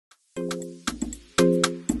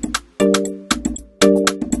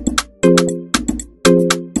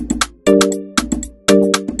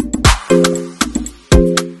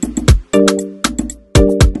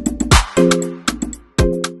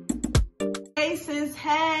Hey sis,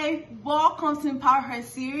 hey, welcome to Empower Her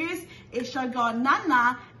series. It's your girl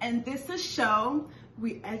Nana, and this is a show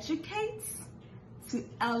we educate to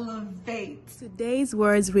elevate. Today's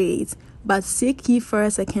words reads, "But seek ye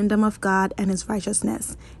first the kingdom of God and his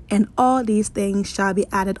righteousness, and all these things shall be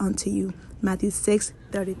added unto you." Matthew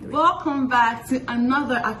 6:33. Welcome back to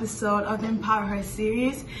another episode of Empower Her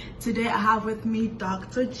series. Today I have with me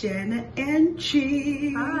Dr. Janet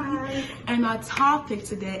Antwi. Hi. And our topic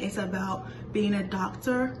today is about being a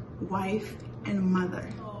doctor, wife, and mother.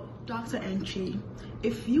 Dr. Antwi,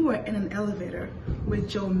 if you were in an elevator with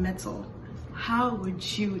Joe Mettle, how would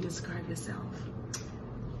you describe yourself?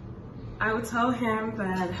 I would tell him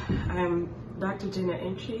that I'm Dr. Janet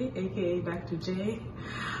Antwi, aka Dr. J.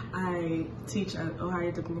 I teach at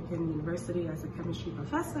Ohio Dominican University as a chemistry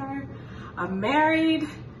professor. I'm married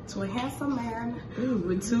to a handsome man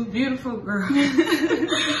with two beautiful girls.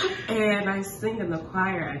 And I sing in the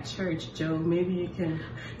choir at church. Joe, maybe you can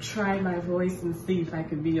try my voice and see if I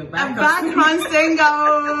could be a background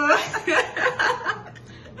singer.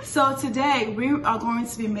 So today we are going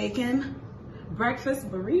to be making breakfast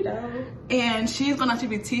burrito, and she's gonna actually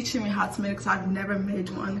be teaching me how to make it because I've never made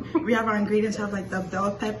one. We have our ingredients. We have like the bell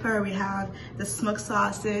pepper, we have the smoked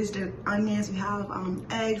sausage, the onions, we have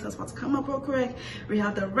eggs that's about to come up real quick, we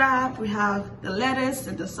have the wrap, we have the lettuce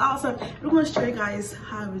and the salsa. We're gonna show you guys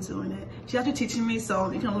how we're doing it. She's actually teaching me, so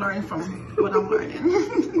you can learn from what I'm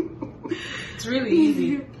learning. It's really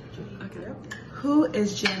easy. Okay. Who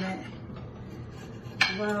is Janet?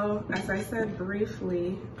 Well, as I said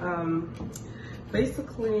briefly,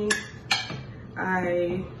 basically,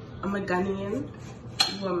 I'm a Ghanaian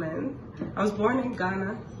woman. I was born in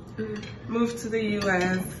Ghana, moved to the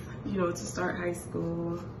U.S., to start high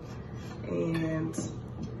school, and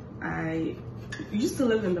I used to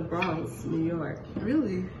live in the Bronx, New York.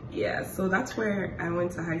 Really? Yeah, so that's where I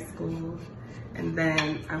went to high school, and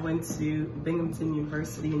then I went to Binghamton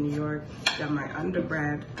University in New York, got my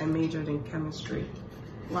undergrad. I majored in chemistry.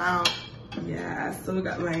 Wow. Yeah, so I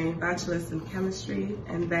got my bachelor's in chemistry,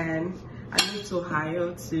 and then I moved to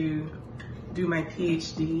Ohio to do my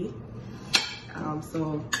PhD.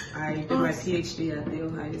 So I did my PhD at the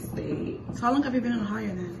Ohio State. So how long have you been in Ohio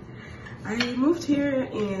then? I moved here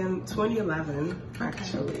in 2011,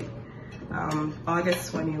 actually.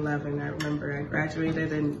 August 2011, I remember. I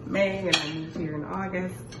graduated in May, and I moved here in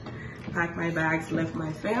August. Packed my bags, left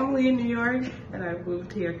my family in New York, and I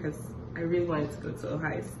moved here because I really wanted to go to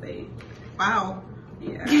Ohio State. Wow.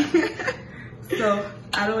 Yeah. So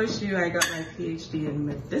at OSU, I got my PhD in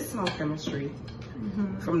medicinal chemistry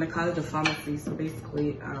from the College of Pharmacy. So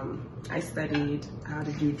basically, I studied how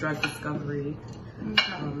to do drug discovery.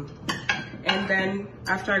 And then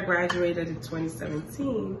after I graduated in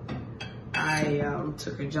 2017, I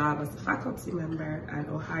took a job as a faculty member at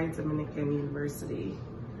Ohio Dominican University,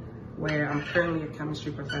 where I'm currently a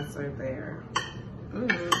chemistry professor there.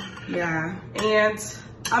 Yeah, and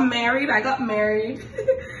I'm married. I got married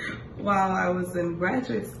while I was in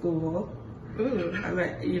graduate school.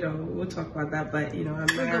 We'll talk about that, but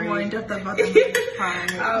I'm married.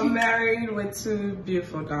 I'm married with two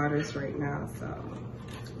beautiful daughters right now, so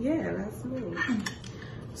yeah, that's me.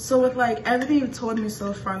 So with like everything you've told me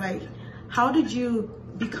so far, like how did you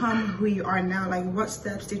become who you are now? Like what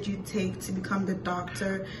steps did you take to become the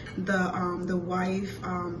doctor, the wife?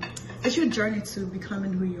 It's your journey to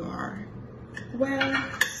becoming who you are. Well,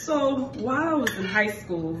 so while I was in high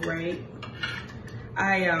school, right,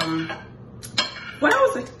 when I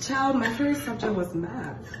was a child, my favorite subject was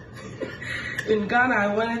math. In Ghana, I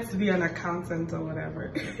wanted to be an accountant or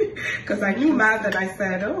whatever, because I knew math, and I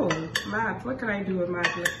said, oh, math, what can I do with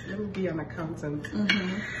math? Let me be an accountant.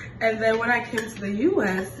 And then when I came to the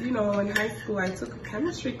U.S., in high school, I took a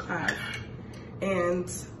chemistry class, and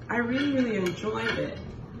I really, really enjoyed it.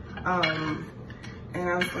 And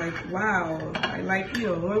I was like, wow, I like,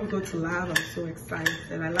 when we go to lab, I'm so excited.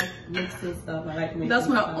 I like mixing stuff. I like making That's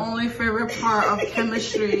my stuff. only favorite part of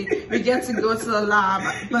chemistry. We get to go to the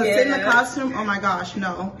lab. But sit in the classroom, oh my gosh,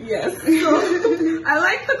 no. Yes. So I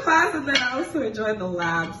like the class, and then I also enjoy the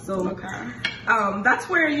lab. So that's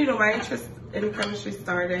where, my interest in chemistry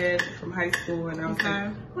started from high school. And I was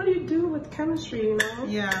like, what do you do with chemistry,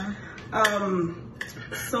 Yeah.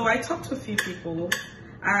 So I talked to a few people.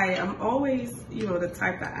 I am always, the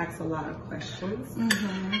type that asks a lot of questions.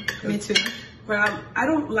 Me too. But I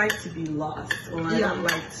don't like to be lost, or I don't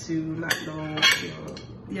like to not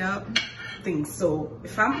know, things. So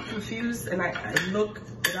if I'm confused and I look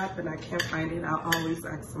it up and I can't find it, I'll always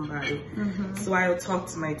ask somebody. So I would talk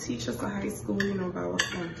to my teachers in high school, about what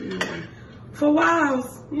I'm doing. And for a while, I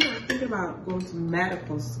was, thinking about going to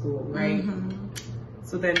medical school, right?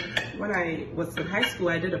 So then when I was in high school,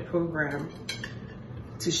 I did a program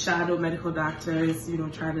to shadow medical doctors, you know,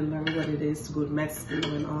 try to learn what it is to go to med school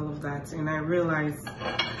and all of that. And I realized,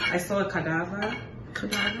 I saw a cadaver,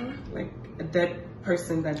 like a dead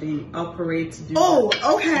person that they operate to do, to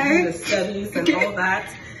do the studies and all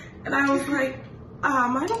that. And I was like,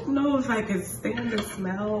 I don't know if I can stand the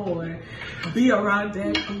smell or be around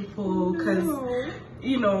dead people, because,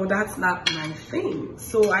 you know, that's not my thing.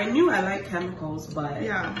 So I knew I like chemicals, but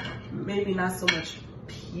maybe not so much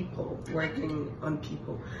people, working on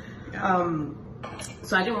people.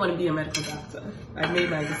 So I didn't want to be a medical doctor. I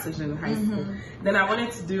made my decision in high school. Then I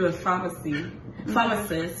wanted to do a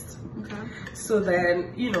pharmacist. So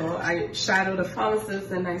then, you know, I shadowed a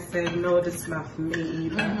pharmacist and I said, no, this is not for me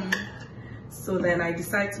either. So then I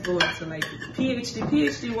decided to go into like PhD.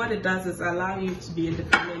 PhD, what it does is allow you to be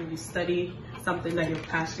independent. You study something that you're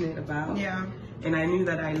passionate about. Yeah. And I knew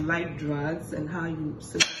that I liked drugs and how you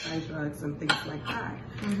synthesize drugs and things like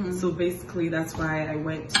that. So basically that's why I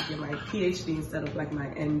went to get my PhD instead of like my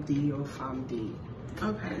MD or PharmD.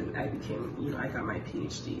 And I became, you know, I got my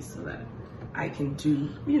PhD so that I can do,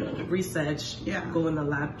 you know, research, go in the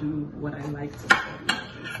lab, do what I like to study,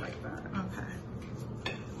 things like that.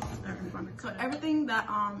 So everything that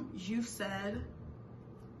you've said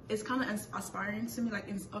is kind of inspiring to me. Like,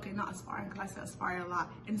 not aspiring because I say aspire a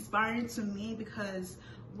lot. Inspiring to me because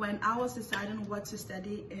when I was deciding what to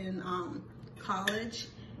study in college,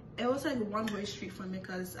 it was like one-way street for me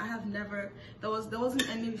because I have never, there wasn't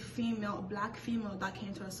any black female that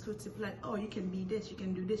came to our school to be like, oh, you can be this, you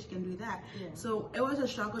can do this, you can do that. So it was a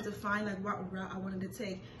struggle to find like what route I wanted to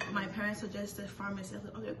take. My parents suggested pharmacy. I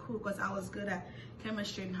was like, okay, cool, because I was good at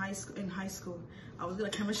chemistry in high school. I was good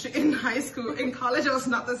at chemistry in high school. In college, it was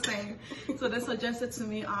not the same. So they suggested to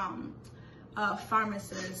me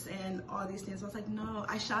pharmacist and all these things. I was like, no,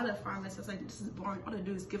 I shouted at pharmacist. I was like, this is boring. All I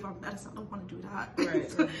do is give out medicine. I don't want to do that.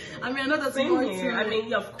 So, I mean, I know there's more to it. I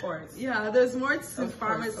mean, of course. Yeah, there's more to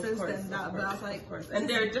pharmacists than that. But I was like, and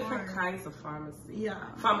there are different kinds of pharmacy.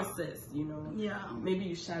 Pharmacists, you know. Maybe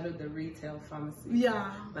you shadowed the retail pharmacy.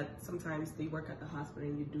 But sometimes they work at the hospital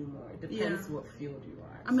and you do more. It depends what field you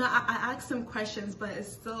are. I mean, I asked some questions, but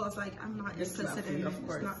it's still, it's like, I'm not interested in it.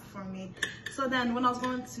 It's not for me. So then when I was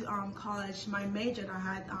going to college, my major that I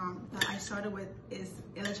had that I started with is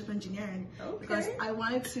electrical engineering because I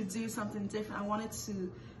wanted to do something different. I wanted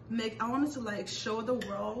to like show the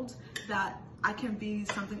world that I can be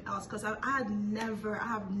something else because I have never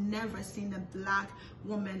seen a black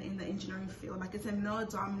woman in the engineering field. Like, it's a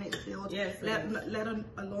male-dominated field. Let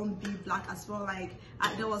alone be black as well. Like,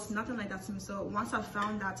 there was nothing like that to me. So once I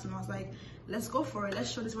found that, I was like, let's go for it.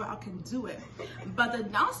 Let's show this where I can do it. But the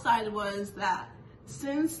downside was that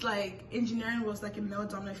since like engineering was like a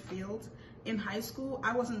male-dominant field in high school,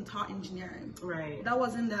 I wasn't taught engineering. That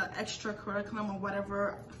wasn't the extra curriculum or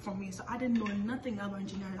whatever for me. So I didn't know nothing about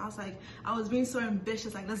engineering. I was being so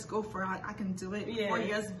ambitious, like, let's go for it. I can do it. 4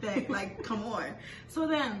 years back, like, come on. So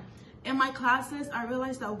then in my classes, I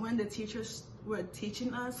realized that when the teachers were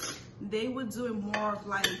teaching us, they would do it more of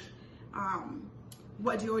like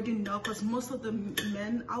what you already know, because most of the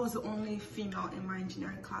men, I was the only female in my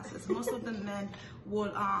engineering classes. Most of the men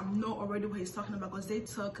would know already what he's talking about because they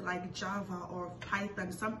took like Java or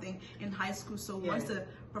Python, something in high school. So once the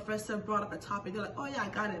professor brought up a topic, they're like, oh yeah, I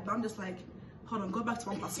got it. But I'm just like, hold on, go back to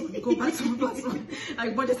 1 plus 1, go back to 1 plus 1.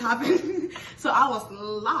 Like, what just happened? So I was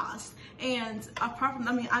lost. And apart from,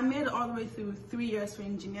 I mean, I made it all the way through 3 years for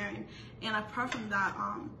engineering. And apart from that,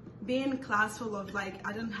 being in a class full of like,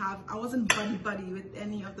 I wasn't buddy with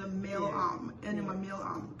any of the male, any of my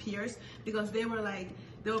male peers, because they were like,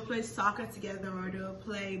 they would play soccer together or they would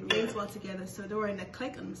play baseball together. So they were in a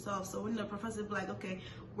clique on themselves. So when the professor would be like, okay,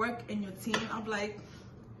 work in your team, I'm like,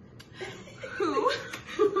 who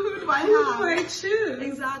do I have? Who do I choose?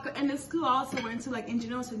 Exactly. And the school also went to like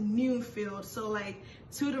engineering was a new field. So like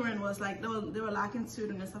tutoring was like, they were lacking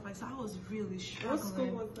tutoring and stuff like that. So I was really struggling. What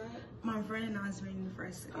school was that? Mount Vernon Nazarene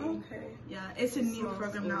University. Okay. Yeah, it's a new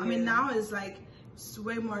program now. I mean, now it's like it's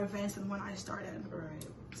way more advanced than when I started. Right.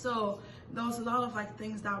 So there was a lot of like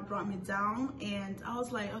things that brought me down, and I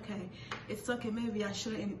was like, okay, it's okay, maybe I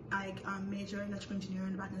shouldn't like major in electrical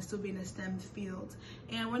engineering, but I can still be in a STEM field.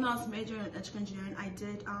 And when I was majoring in electrical engineering, I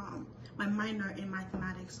did my minor in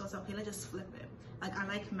mathematics. So I was like, okay, let's just flip it. Like, I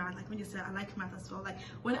like math. Like when you said I like math as well. Like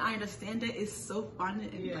when I understand it, it's so fun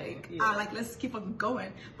and like let's keep on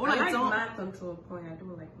going. But when I don't math until a point, I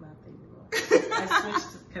don't like math anymore. I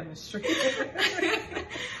switched to chemistry.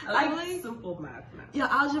 I like simple math now. Yeah,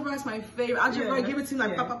 algebra is my favorite. Algebra, give it to me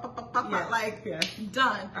like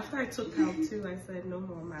done. After I took Calc 2, I said no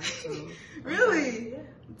more math. So really? Yeah.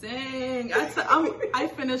 Dang. I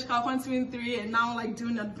finished Calc 1, 2, and 3, and now I'm like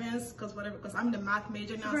doing advanced because I'm the math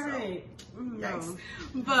major now. Right. So yes.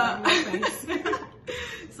 But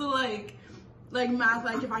so like math,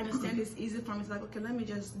 like if I understand it's easy for me, it's like, okay, let me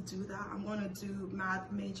just do that. I'm gonna do math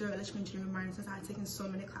major, electrical engineering minor, since I've taken so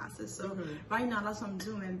many classes. So right now that's what I'm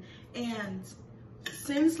doing. And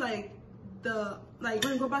since like when I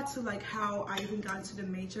go back to like how I even got into the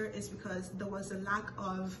major, is because there was a lack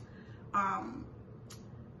of how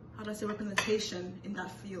do I say, representation in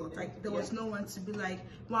that field. Like there was no one to be like,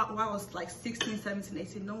 while I was like 16, 17,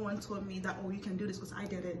 18, no one told me that, oh, you can do this because I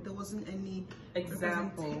did it. There wasn't any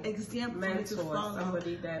example mentor, to follow.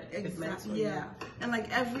 Somebody that is mentoring. Yeah. And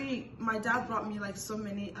like my dad brought me like so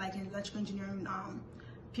many like electrical engineering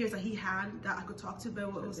peers that he had that I could talk to, but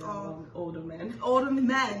it was all older men.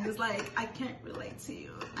 It's like, I can't relate to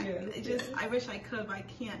you. I wish I could, but I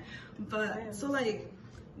can't. But so like,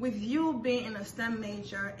 with you being in a STEM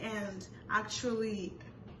major and actually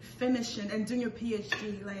finishing and doing your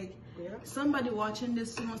PhD, like somebody watching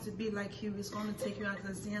this who wants to be like you is going to take you as an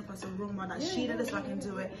example, as a role model. She did this, so I can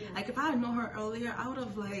do it. Like if I had known her earlier, I would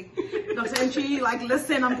have like, Dr. Antwi, like,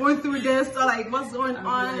 listen, I'm going through this, or like, what's going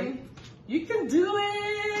on? Like, you can do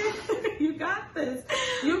it. You got this.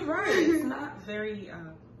 You're right. It's not very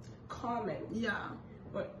common. Yeah.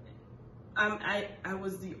 But I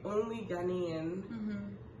was the only Ghanaian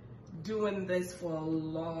doing this for a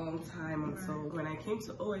long time until when I came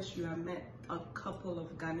to OSU, I met a couple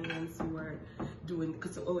of Ghanaians who were doing,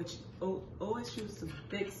 because OSU is a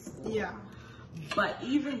big school. Yeah. But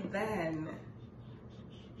even then,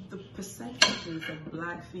 the percentages of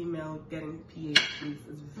Black female getting PhDs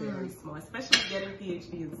is very small, especially getting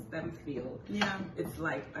PhD in STEM field. Yeah. It's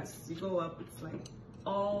like, as you go up, it's like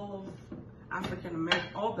all African American,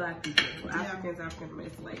 all Black people, Africans, African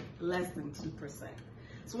American, it's like less than 2%.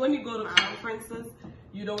 So when you go to conferences,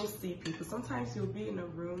 you don't see people. Sometimes you'll be in a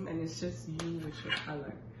room and it's just you with your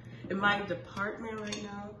color. In my department right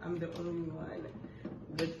now, I'm the only one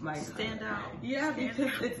with my stand color. out. Yeah,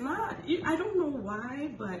 because it's not, I don't know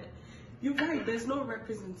why, but you're right. There's no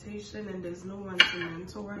representation and there's no one to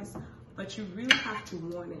mentor us. But you really have to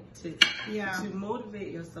want it to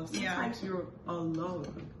motivate yourself. Sometimes you're alone.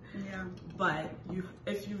 Yeah. But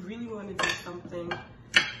if you really want to do something,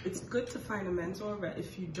 it's good to find a mentor, but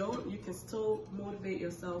if you don't, you can still motivate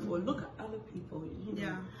yourself or look at other people, you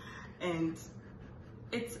know. And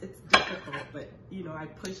it's difficult, but you know, I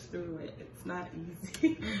push through it. It's not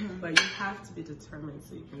easy, but you have to be determined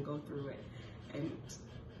so you can go through it and,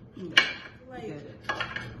 you know, get it.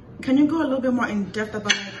 Can you go a little bit more in depth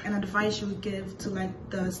about like an advice you would give to like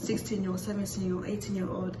the 16-year-old, 17-year-old,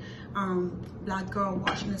 18-year-old Black girl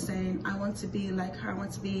watching and saying, I want to be like her, I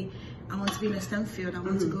want to be in a STEM field, I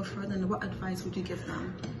want to go further, and what advice would you give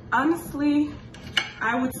them? Honestly,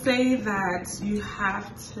 I would say that you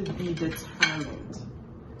have to be determined.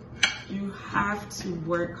 You have to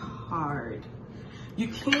work hard. You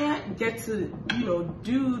can't get to, you know,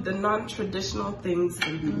 do the non-traditional things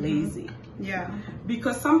and be lazy. Yeah.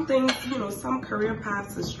 Because some things, you know, some career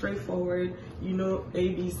paths are straightforward, you know, A,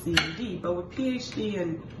 B, C, and D. But with PhD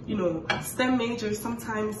and, you know, STEM majors,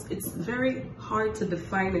 sometimes it's very hard to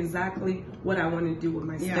define exactly what I want to do with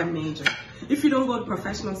my STEM major. If you don't go to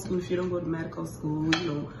professional school, if you don't go to medical school,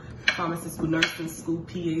 you know, pharmacy school, nursing school,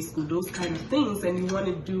 PA school, those kind of things, and you want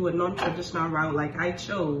to do a non-traditional route like I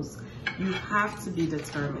chose, you have to be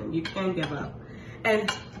determined. You can't give up. And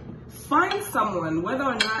find someone, whether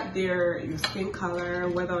or not they're your skin color,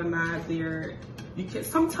 whether or not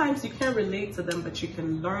sometimes you can't relate to them, but you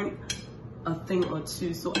can learn a thing or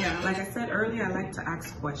two. So like I said earlier, I like to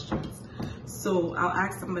ask questions. So I'll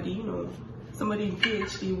ask somebody, you know, somebody in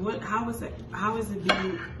PhD, how is it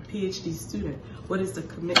being a PhD student? What is the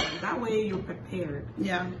commitment? That way you're prepared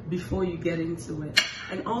before you get into it.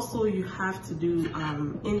 And also you have to do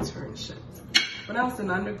internships. When I was an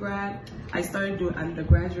undergrad, I started doing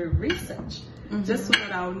undergraduate research, just so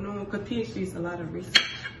that I'll know, because PhD is a lot of research.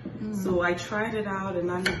 So I tried it out in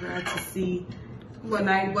undergrad to see when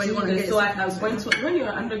you're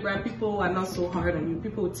an undergrad, people are not so hard on you.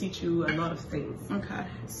 People will teach you a lot of things. Okay.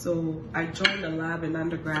 So I joined a lab in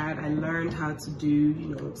undergrad. I learned how to do,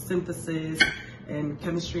 you know, synthesis and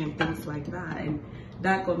chemistry and things like that. And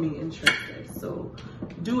that got me interested. So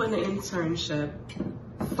do an internship,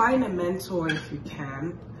 find a mentor if you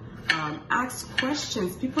can, ask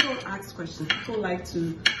questions. People don't ask questions. People like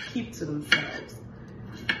to keep to themselves.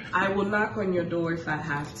 I will knock on your door if I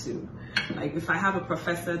have to. Like if I have a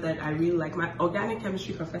professor that I really like, my organic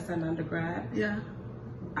chemistry professor in undergrad, Yeah.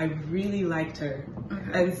 I really liked her.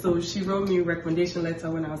 Okay. And so she wrote me a recommendation letter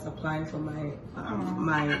when I was applying for my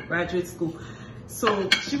my graduate school. So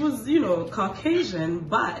she was, you know, Caucasian,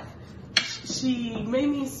 but she made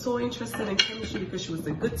me so interested in chemistry because she was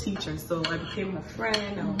a good teacher. So I became her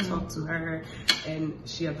friend. I would talk to her, and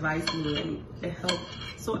she advised me, and it helped.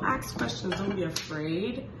 So ask questions. Don't be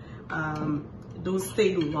afraid. Don't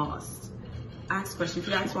stay lost. Ask questions.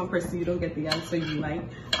 If you ask one person, you don't get the answer you like,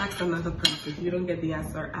 ask another person. If you don't get the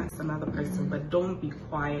answer, ask another person. But don't be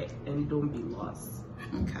quiet and don't be lost.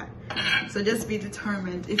 Okay. So just be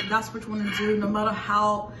determined. If that's what you want to do, no matter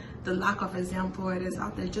how the lack of example it is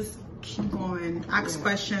out there, just keep going. Ask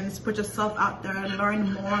questions, put yourself out there,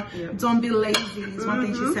 learn more. Don't be lazy. Is one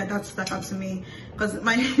thing she said that stuck out to me. Because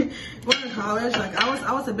my going to college, like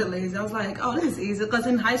I was a bit lazy. I was like, oh, this is easy. Because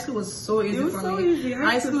in high school it was so easy for me. Easy.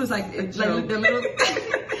 High school is like the little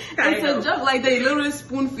it's a joke. Like they literally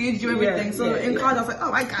spoon feed you everything. So in college I was like,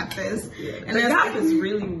 oh, I got this. And the gap is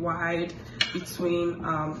really wide between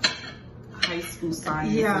high school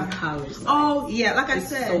science and college science. Oh yeah, like I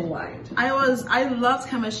said, so wide. I loved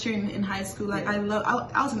chemistry in high school. Like I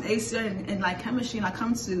was an A student in like chemistry, and I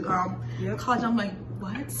come to college. I'm like,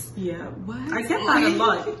 what? Yeah. What? I get that a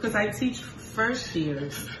lot because I teach first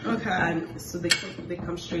years. Okay. And so they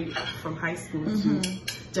come straight from high school to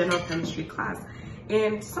general chemistry class,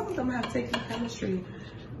 and some of them have taken chemistry,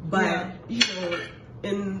 but you know,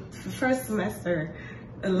 in the first semester.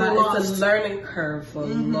 It's a learning curve for a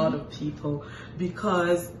lot of people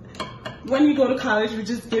because when you go to college, we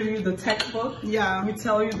just give you the textbook. Yeah. We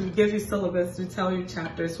give you syllabus, we tell you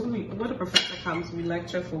chapters. When the professor comes, we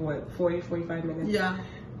lecture for what, 40, 45 minutes? Yeah.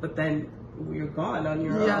 But then you're gone on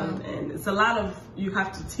your own. And it's a lot of, you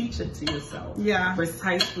have to teach it to yourself. Yeah. Versus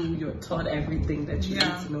high school, you're taught everything that you need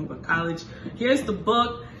to know. But college, here's the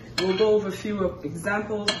book. We'll go over a few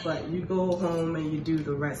examples, but you go home and you do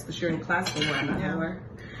the rest because you're in class for 1 hour.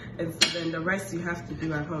 And so then the rest you have to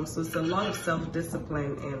do at home. So it's a lot of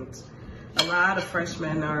self-discipline, and a lot of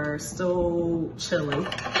freshmen are still chilling.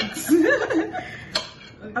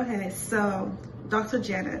 Okay, so Dr.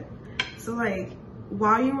 Janet, so like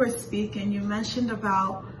while you were speaking, you mentioned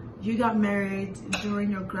about you got married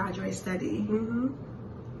during your graduate study.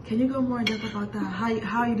 Can you go more in depth about that?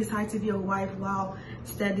 How you decided to be a wife while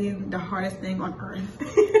studying the hardest thing on earth?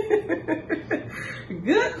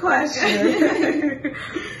 Good question.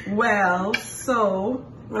 Well, so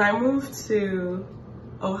when I moved to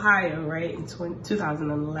Ohio, right, in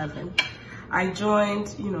 2011, I joined,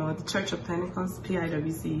 the Church of Pentecost,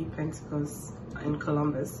 PIWC Pentecost in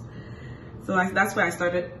Columbus. So that's where I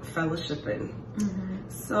started fellowshipping.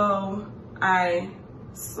 So I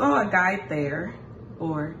saw a guy there,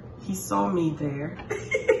 or he saw me there.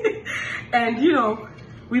 And,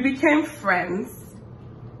 we became friends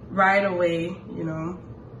right away,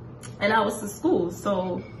 and I was in school.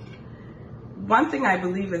 So one thing I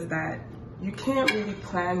believe is that you can't really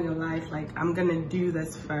plan your life like, I'm going to do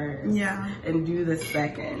this first and do this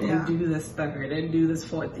second and do this third and do this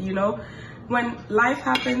fourth, When life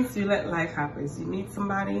happens, you let life happen. You meet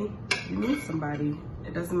somebody, you meet somebody.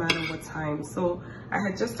 It doesn't matter what time. So I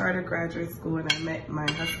had just started graduate school and I met my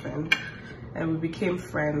husband and we became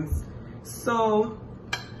friends. So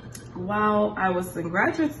while I was in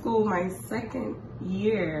graduate school, my second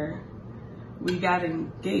year, we got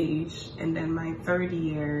engaged, and then my third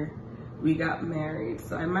year, we got married.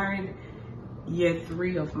 So I married year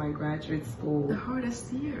 3 of my graduate school. The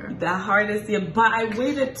hardest year. The hardest year, but I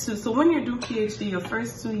waited so when you do PhD, your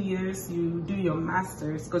first 2 years, you do your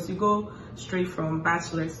master's, because you go straight from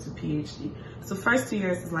bachelor's to PhD. So first 2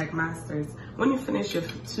 years is like master's. When you finish your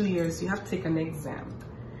 2 years, you have to take an exam.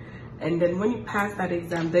 And then when you pass that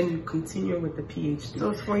exam, then you continue with the PhD.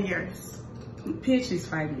 So it's 4 years. PhD is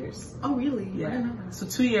 5 years. Oh, really? Yeah. I didn't know that. So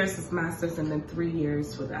 2 years is master's and then 3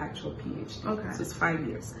 years for the actual PhD. Okay. So it's 5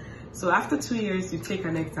 years. So after 2 years, you take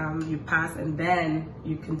an exam, you pass, and then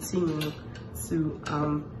you continue to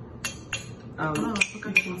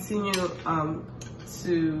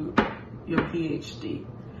to your PhD.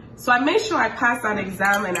 So I made sure I passed that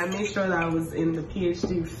exam, and I made sure that I was in the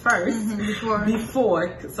PhD first before.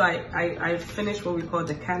 So I finished what we call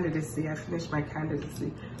the candidacy. I finished my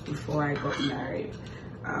candidacy before I got married.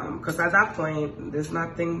 Because at that point, there's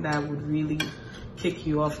nothing that would really kick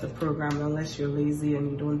you off the program unless you're lazy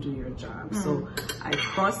and you don't do your job. So I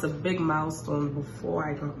crossed a big milestone before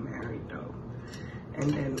I got married, though.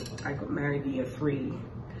 And then I got married year 3,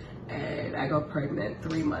 and I got pregnant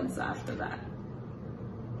 3 months after that.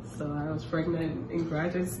 So I was pregnant in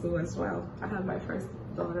graduate school as well. I had my first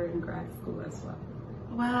daughter in grad school as well.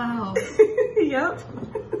 Wow. Yep.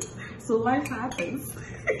 So life happens.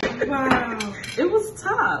 Wow. It was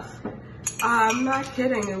tough. I'm not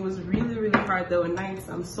kidding. It was really, really hard. There were nights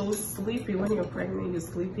I'm so sleepy. When you're pregnant, you're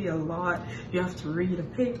sleepy a lot. You have to read a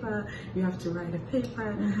paper. You have to write a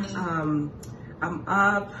paper. I'm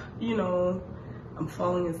up, you know, I'm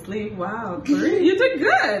falling asleep. Wow, you did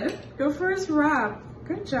good. Your first rap.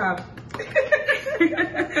 Good job.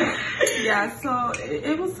 Yeah, so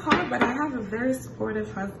it was hard, but I have a very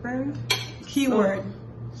supportive husband. Keyword.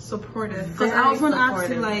 Supportive. Because I was going to ask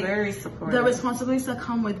you, like, very supportive. The responsibilities that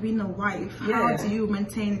come with being a wife. How do you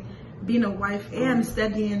maintain being a wife and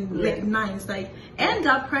studying late nights, like, and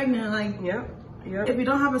got pregnant, like? Yep. If you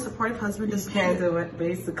don't have a supportive husband, you can't do it,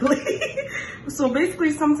 basically. So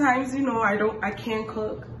basically, sometimes, you know, I can't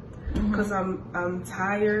cook because I'm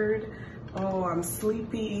tired, or I'm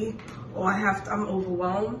sleepy, or I'm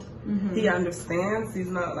overwhelmed. He understands. He's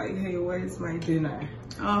not like, hey, where's my dinner?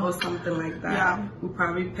 Or something like that. Yeah. We'll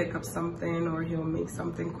probably pick up something, or he'll make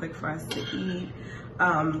something quick for us to eat.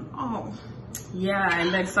 Yeah,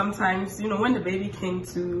 and then sometimes, you know, when the baby came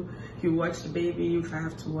to, you watch the baby, if I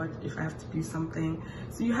have to do something.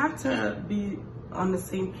 So you have to be on the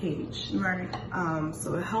same page. Right.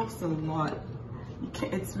 So it helps a lot.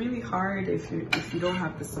 It's really hard if you don't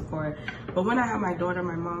have the support. But when I had my daughter,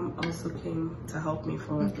 my mom also came to help me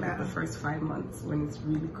for like the first 5 months when it's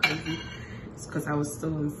really crazy. It's because I was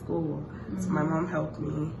still in school. So my mom helped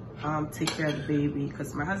me take care of the baby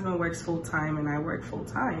because my husband works full time and I work full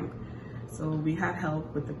time. So we had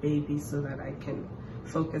help with the baby so that I can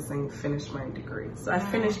focus and finish my degree. So I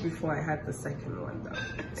finished before I had the second one though.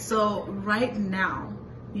 So right now,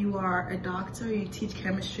 you are a doctor, you teach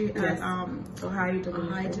chemistry at Ohio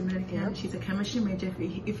Dominican. She's a chemistry major.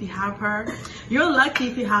 If you have her, you're lucky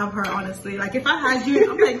if you have her, honestly. Like if I had you,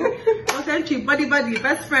 I'm like, okay, buddy,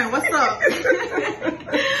 best friend, what's up?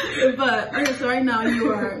 But okay, so right now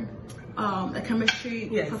you are a chemistry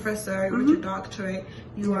professor with your doctorate.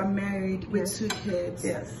 You are married with 2 kids.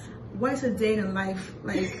 Yes. What is a day in life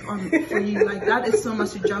like for you? Like that is so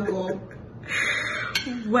much to juggle.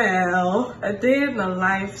 Well, a day in the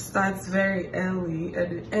life starts very early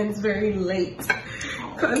and it ends very late.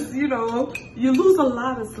 Because, you know, you lose a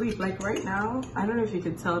lot of sleep. Like right now, I don't know if you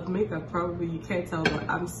can tell, makeup probably you can't tell, but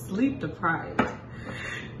I'm sleep deprived.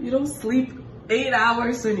 You don't sleep 8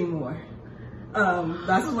 hours anymore.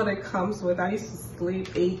 That's what it comes with. I used to sleep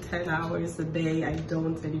 8-10 hours a day. I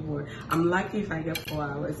don't anymore. I'm lucky if I get 4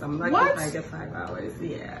 hours. I'm lucky if I get 5 hours.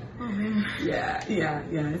 Yeah. Oh man. Yeah.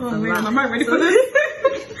 It's oh a man, lot. I'm not ready for this.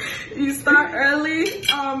 You start early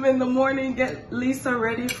in the morning, get Lisa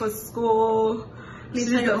ready for school.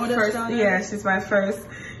 Lisa, your oldest daughter? Yeah, she's my first.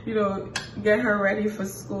 You know, get her ready for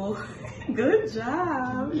school. Good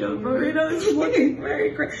job. Your burrito is looking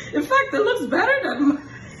very great. In fact, it looks better than mine.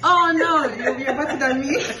 Oh no, you're better than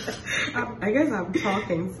me. I guess I'm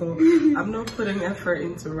talking, so I'm not putting effort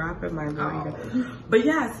into wrapping my burrito. But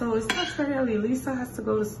yeah, so it starts very early. Lisa has to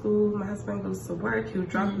go to school. My husband goes to work. He'll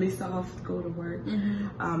drop Lisa off to go to work.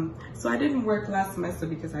 So I didn't work last semester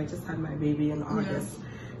because I just had my baby in August.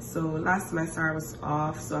 So last semester I was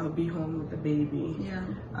off, so I'll be home with the baby.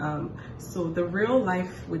 So the real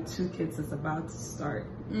life with 2 kids is about to start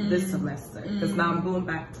this semester because now I'm going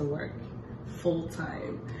back to work full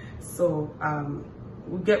time. So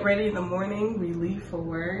we get ready in the morning, we leave for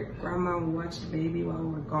work, grandma will watch the baby while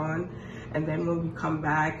we're gone, and then when we come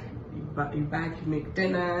back, you make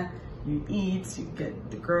dinner, you eat, you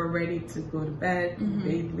get the girl ready to go to bed,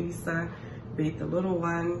 bathe Lisa, bathe the little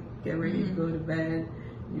one, get ready to go to bed.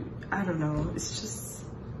 I don't know, it's just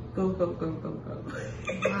go. Wow.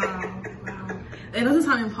 It doesn't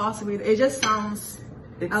sound impossible. It just sounds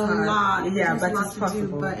a lot. Yeah, but it's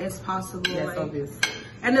possible. But it's possible. Yes, obviously.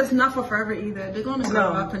 And it's not for forever either. They're going to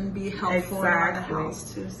grow up and be helpful around the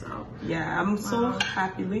house too. So yeah, I'm so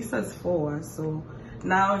happy. Lisa's 4, so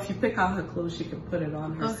now if you pick out her clothes, she can put it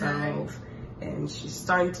on herself, and she's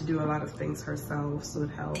starting to do a lot of things herself, so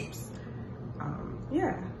it helps.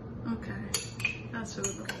 Okay, that's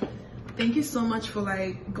really cool. Thank you so much for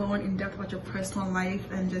like going in depth about your personal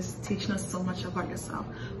life and just teaching us so much about yourself.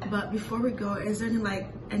 But before we go, is there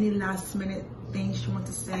any last minute things you want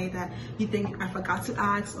to say that you think I forgot to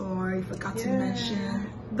ask or you forgot to mention?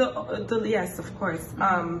 Yes, of course.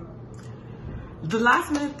 The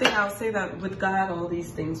last minute thing, I'll say that with God, all these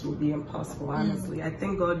things will be impossible, honestly. I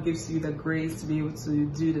think God gives you the grace to be able to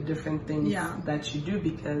do the different things that you do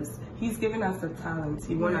because He's given us the talent.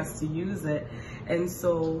 He wants us to use it. And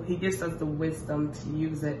so He gives us the wisdom to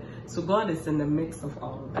use it. So God is in the mix of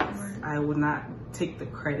all of this. I will not take the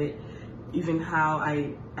credit. even how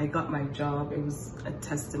I got my job, it was a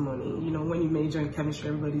testimony. You know, when you major in chemistry,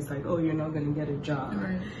 everybody's like, oh, you're not going to get a job.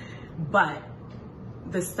 Right. But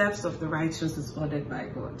the steps of the righteous is ordered by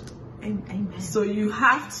God. Amen. So you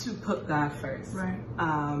have to put God first. Right.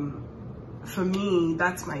 For me,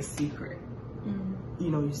 that's my secret. You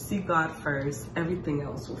know, you see God first, everything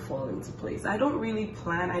else will fall into place. I don't really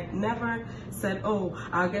plan. I never said, oh,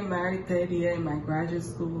 I'll get married third year in my graduate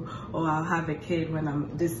school, or I'll have a kid when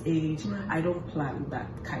I'm this age. Right. I don't plan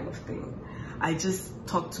that kind of thing. I just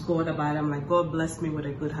talk to God about it. I'm like, God bless me with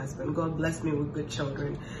a good husband. God bless me with good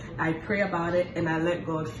children. I pray about it and I let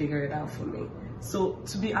God figure it out for me. So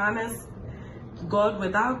to be honest,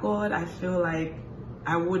 without God, I feel like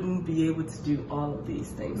I wouldn't be able to do all of these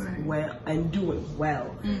things well and do it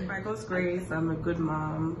well. By God's grace, I'm a good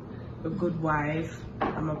mom, a good wife,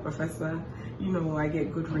 I'm a professor, you know, I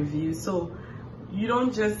get good reviews. So you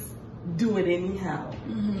don't just do it anyhow.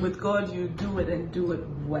 With God, you do it and do it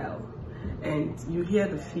well. And you hear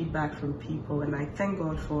the feedback from people, and I thank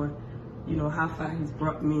God for, you know, how far He's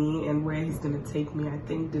brought me and where He's going to take me. I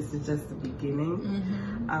think this is just the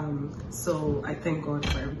beginning. So I thank God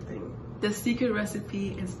for everything. The secret recipe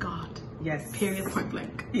is God. Yes. Period, point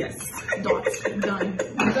blank. Yes. Dot. Done.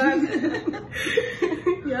 Done.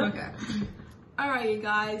 Yeah. Okay. All right, you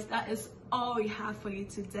guys, that is all we have for you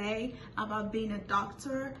today about being a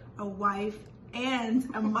doctor, a wife, and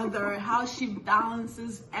a mother, how she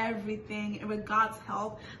balances everything, and with God's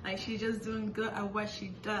help, like she's just doing good at what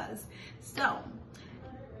she does. So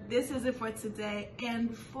this is it for today,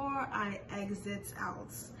 and before I exit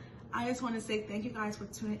out, I just want to say thank you guys for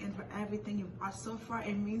tuning in for everything you've watched so far.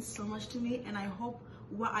 It means so much to me, and I hope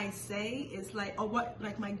what I say is like, or what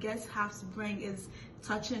like my guests have to bring is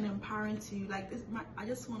touching and empowering to you. Like this, I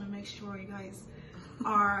just want to make sure you guys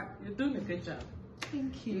are. You're doing a good job.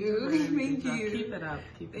 Thank you. Thank you. Keep it up.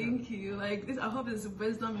 Keep it up. Thank you. Like this, I hope this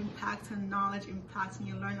wisdom impacts and knowledge impacts, and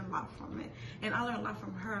you learn a lot from it. And I learned a lot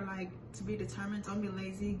from her. Like to be determined, don't be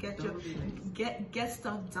lazy. Get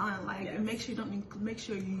stuff done. Like make sure you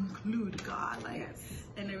include God. Like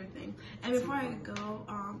and everything. And before I go,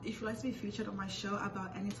 if you'd like to be featured on my show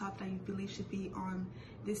about any topic that you believe should be on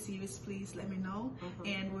this series, please let me know,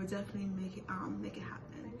 and we'll definitely make it happen.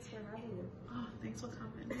 Thanks for having me. Oh, thanks for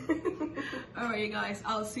coming. All right, you guys.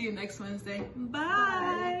 I'll see you next Wednesday.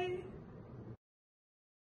 Bye.